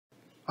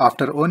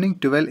After owning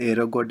 12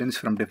 Aerogardens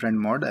from different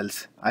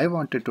models, I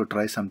wanted to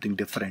try something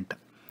different.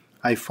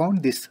 I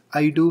found this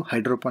iDoo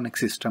hydroponic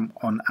system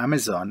on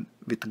Amazon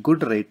with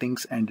good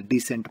ratings and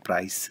decent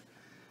price.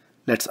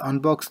 Let's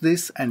unbox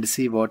this and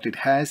see what it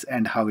has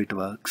and how it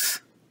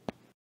works.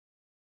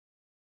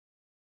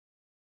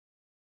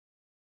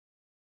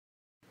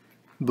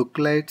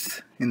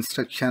 Booklets,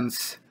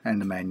 instructions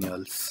and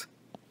manuals.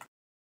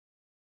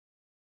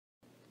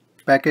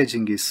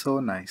 Packaging is so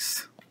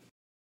nice.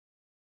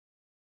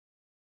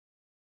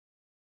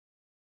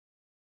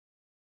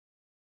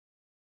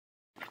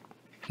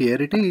 Here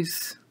it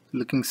is,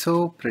 looking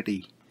so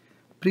pretty.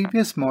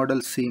 Previous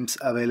model seems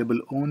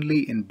available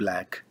only in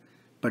black,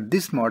 but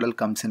this model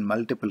comes in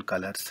multiple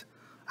colors.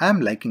 I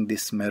am liking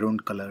this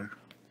maroon color.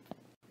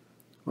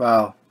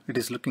 Wow, it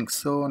is looking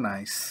so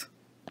nice.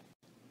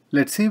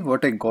 Let's see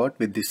what I got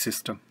with this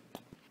system.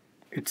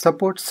 It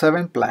supports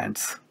 7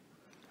 plants.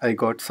 I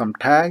got some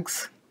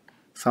tags,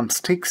 some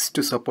sticks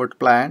to support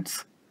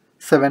plants,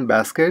 7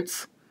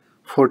 baskets,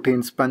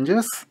 14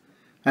 sponges,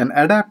 an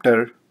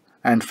adapter,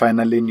 and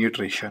finally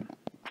nutrition.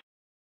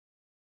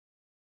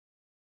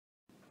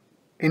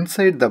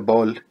 Inside the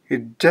bowl,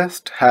 it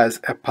just has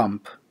a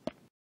pump.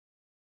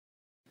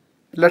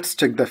 Let's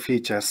check the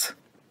features.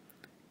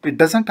 It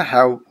doesn't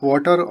have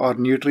water or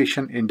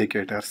nutrition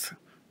indicators.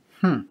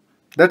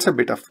 That's a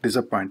bit of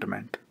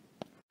disappointment.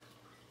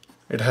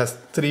 It has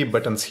 3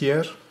 buttons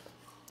here.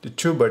 The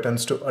 2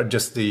 buttons to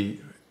adjust the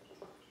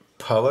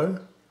power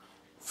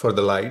for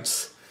the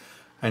lights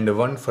and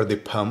 1 for the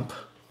pump.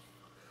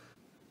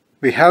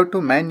 We have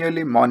to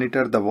manually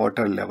monitor the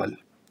water level.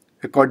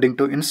 According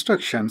to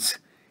instructions,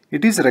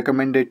 it is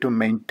recommended to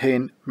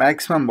maintain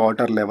maximum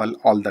water level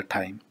all the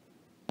time.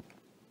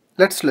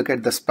 Let's look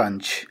at the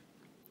sponge.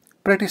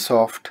 Pretty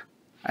soft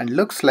and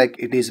looks like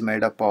it is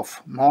made up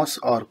of moss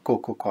or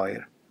cocoa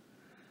coir.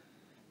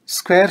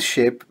 Square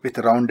shape with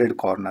rounded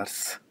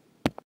corners.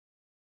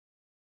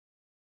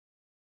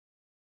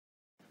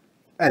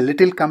 A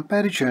little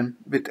comparison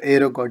with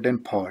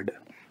Aerogarden pod.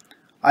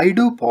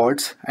 iDoo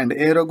pods and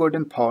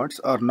Aerogarden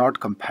pods are not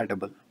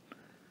compatible.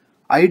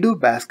 iDoo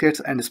baskets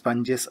and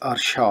sponges are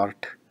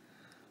short.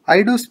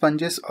 iDoo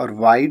sponges are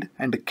wide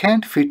and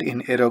can't fit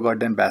in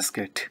Aerogarden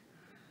basket.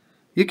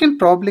 You can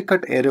probably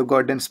cut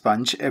Aerogarden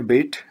sponge a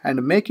bit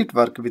and make it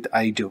work with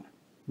iDoo,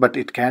 but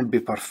it can't be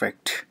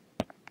perfect.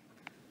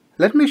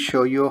 Let me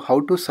show you how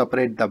to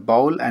separate the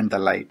bowl and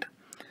the light.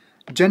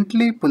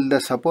 Gently pull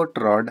the support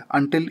rod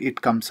until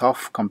it comes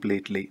off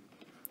completely.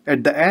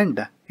 At the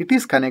end, it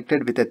is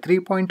connected with a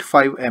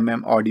 3.5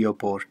 mm audio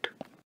port.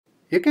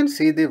 You can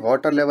see the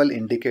water level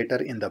indicator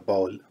in the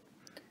bowl.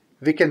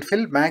 We can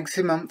fill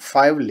maximum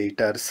 5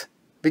 liters,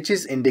 which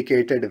is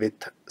indicated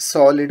with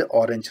solid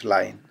orange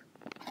line.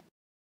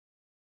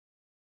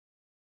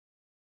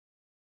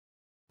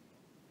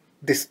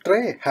 This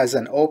tray has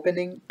an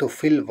opening to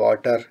fill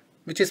water,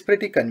 which is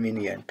pretty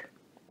convenient.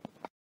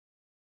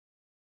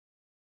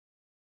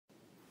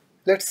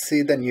 Let's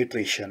see the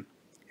nutrition.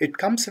 It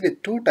comes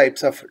with 2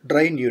 types of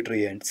dry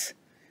nutrients.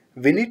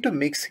 We need to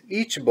mix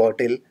each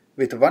bottle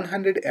with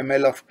 100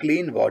 ml of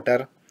clean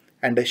water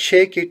and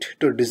shake it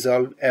to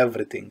dissolve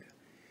everything.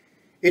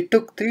 It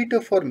took 3 to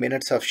 4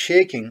 minutes of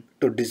shaking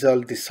to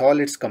dissolve the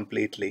solids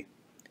completely.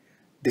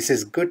 This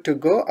is good to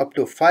go up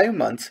to 5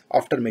 months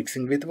after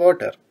mixing with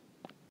water.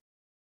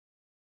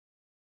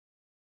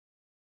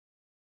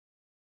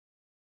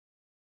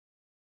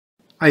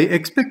 I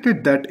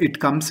expected that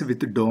it comes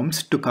with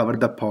domes to cover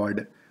the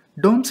pod.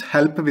 Domes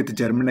help with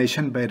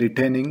germination by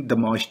retaining the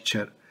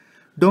moisture.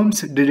 Domes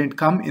didn't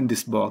come in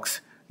this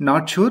box.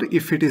 Not sure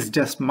if it is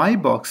just my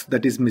box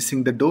that is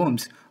missing the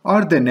domes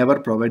or they never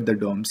provide the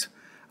domes.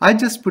 I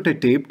just put a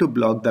tape to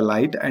block the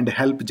light and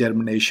help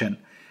germination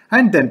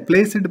and then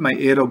placed my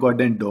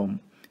Aerogarden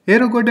dome.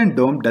 Aerogarden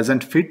dome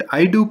doesn't fit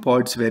iDoo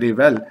pods very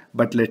well,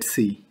 but let's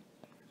see.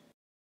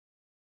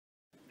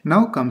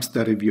 Now comes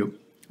the review.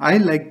 I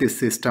like this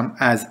system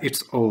as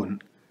its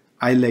own.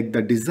 I like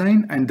the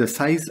design and the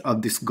size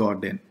of this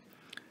garden.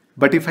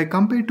 But if I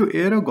compare to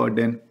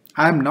Aerogarden,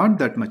 I am not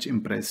that much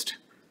impressed.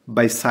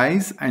 By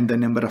size and the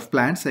number of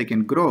plants I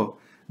can grow,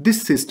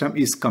 this system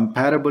is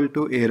comparable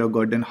to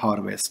Aerogarden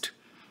Harvest.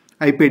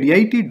 I paid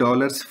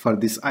 $80 for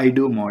this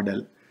iDoo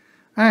model,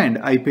 and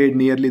I paid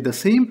nearly the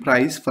same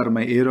price for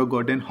my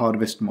Aerogarden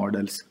Harvest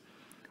models.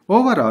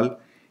 Overall,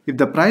 if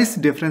the price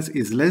difference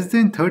is less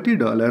than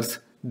 $30,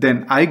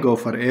 then I go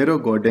for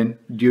Aerogarden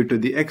due to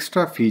the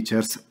extra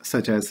features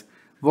such as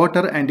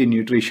water and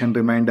nutrition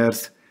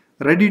reminders,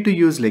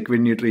 ready-to-use liquid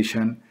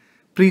nutrition,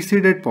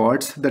 pre-seeded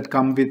pots that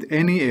come with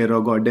any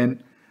Aerogarden,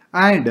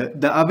 and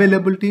the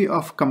availability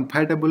of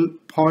compatible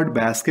pod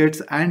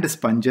baskets and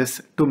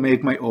sponges to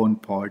make my own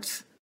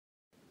pods.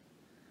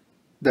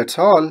 That's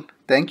all.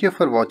 Thank you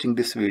for watching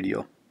this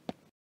video.